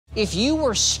If you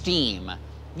were steam,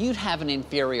 you'd have an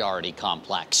inferiority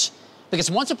complex. Because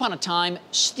once upon a time,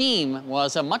 steam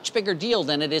was a much bigger deal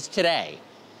than it is today.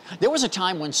 There was a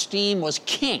time when steam was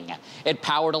king. It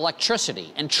powered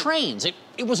electricity and trains.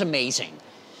 It was amazing.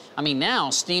 I mean, now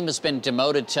steam has been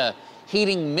demoted to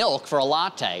heating milk for a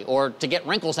latte or to get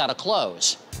wrinkles out of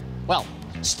clothes. Well,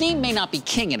 steam may not be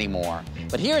king anymore,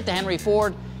 but here at the Henry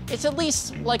Ford, it's at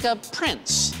least like a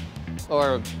prince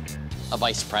or a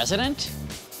vice president.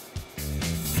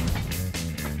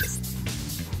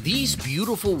 These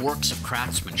beautiful works of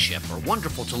craftsmanship are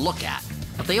wonderful to look at,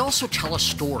 but they also tell a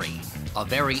story, a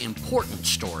very important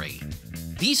story.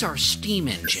 These are steam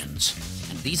engines,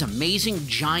 and these amazing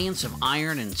giants of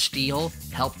iron and steel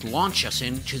helped launch us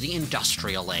into the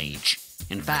industrial age.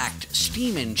 In fact,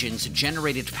 steam engines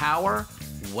generated power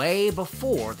way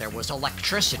before there was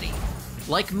electricity.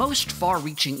 Like most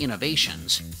far-reaching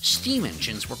innovations, steam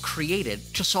engines were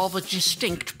created to solve a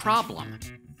distinct problem.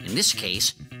 In this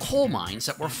case, coal mines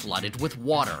that were flooded with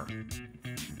water.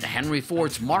 The Henry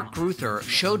Ford's Mark Ruther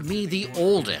showed me the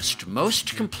oldest,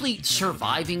 most complete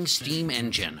surviving steam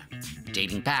engine,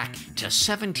 dating back to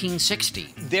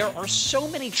 1760. There are so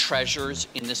many treasures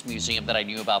in this museum that I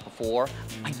knew about before.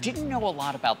 I didn't know a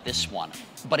lot about this one,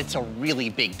 but it's a really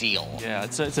big deal. Yeah,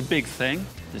 it's a big thing.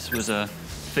 This was a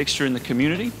fixture in the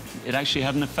community. It actually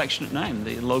had an affectionate name.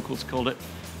 The locals called it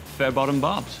Fairbottom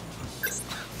Bob's.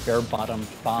 Fairbottom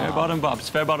Bob. Fairbottom Bob's.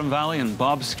 Fairbottom Valley and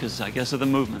Bob's, because I guess of the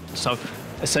movement. So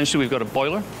essentially, we've got a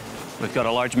boiler. We've got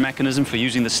a large mechanism for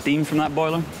using the steam from that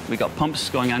boiler. We've got pumps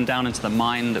going on down into the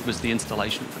mine that was the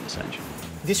installation for this engine.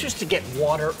 This was to get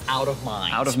water out of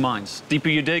mines. Out of mines. Deeper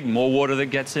you dig, more water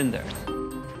that gets in there.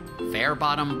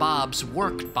 Fairbottom Bob's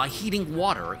worked by heating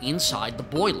water inside the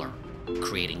boiler,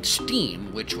 creating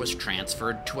steam which was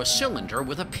transferred to a cylinder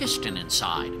with a piston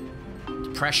inside. The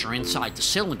pressure inside the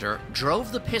cylinder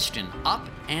drove the piston up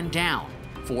and down,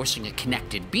 forcing a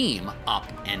connected beam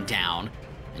up and down,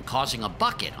 and causing a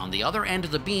bucket on the other end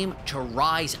of the beam to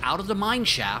rise out of the mine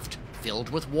shaft filled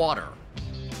with water.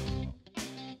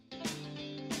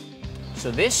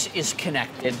 So this is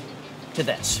connected to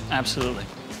this. Absolutely.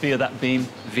 Via that beam,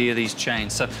 via these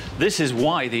chains. So this is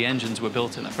why the engines were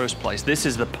built in the first place. This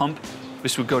is the pump.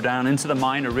 This would go down into the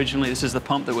mine originally. This is the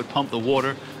pump that would pump the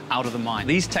water out of the mine.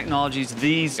 These technologies,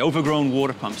 these overgrown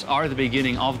water pumps, are the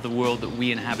beginning of the world that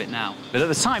we inhabit now. But at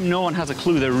the time, no one has a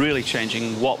clue they're really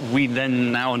changing what we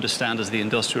then now understand as the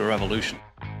Industrial Revolution.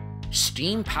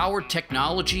 Steam-powered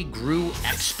technology grew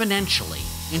exponentially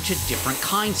into different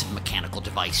kinds of mechanical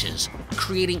devices,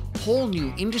 creating whole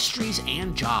new industries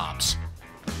and jobs.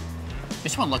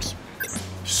 This one looks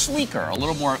sleeker, a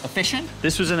little more efficient.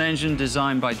 This was an engine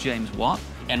designed by James Watt.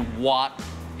 And Watt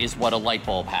is what a light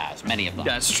bulb has, many of them.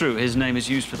 That's true. His name is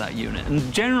used for that unit.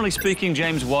 And generally speaking,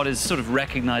 James Watt is sort of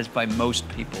recognized by most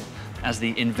people as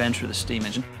the inventor of the steam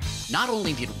engine. Not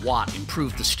only did Watt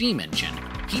improve the steam engine,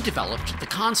 he developed the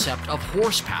concept of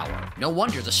horsepower. No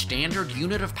wonder the standard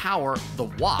unit of power, the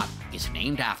watt, is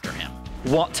named after him.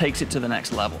 Watt takes it to the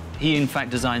next level. He, in fact,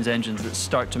 designs engines that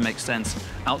start to make sense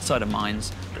outside of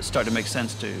mines, that start to make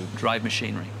sense to drive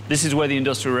machinery. This is where the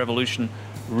Industrial Revolution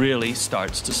really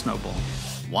starts to snowball.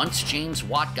 Once James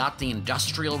Watt got the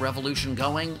Industrial Revolution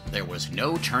going, there was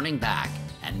no turning back,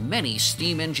 and many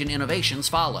steam engine innovations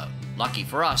followed. Lucky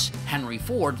for us, Henry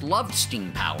Ford loved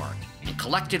steam power and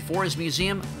collected for his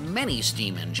museum many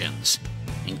steam engines,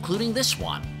 including this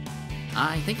one.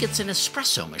 I think it's an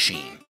espresso machine.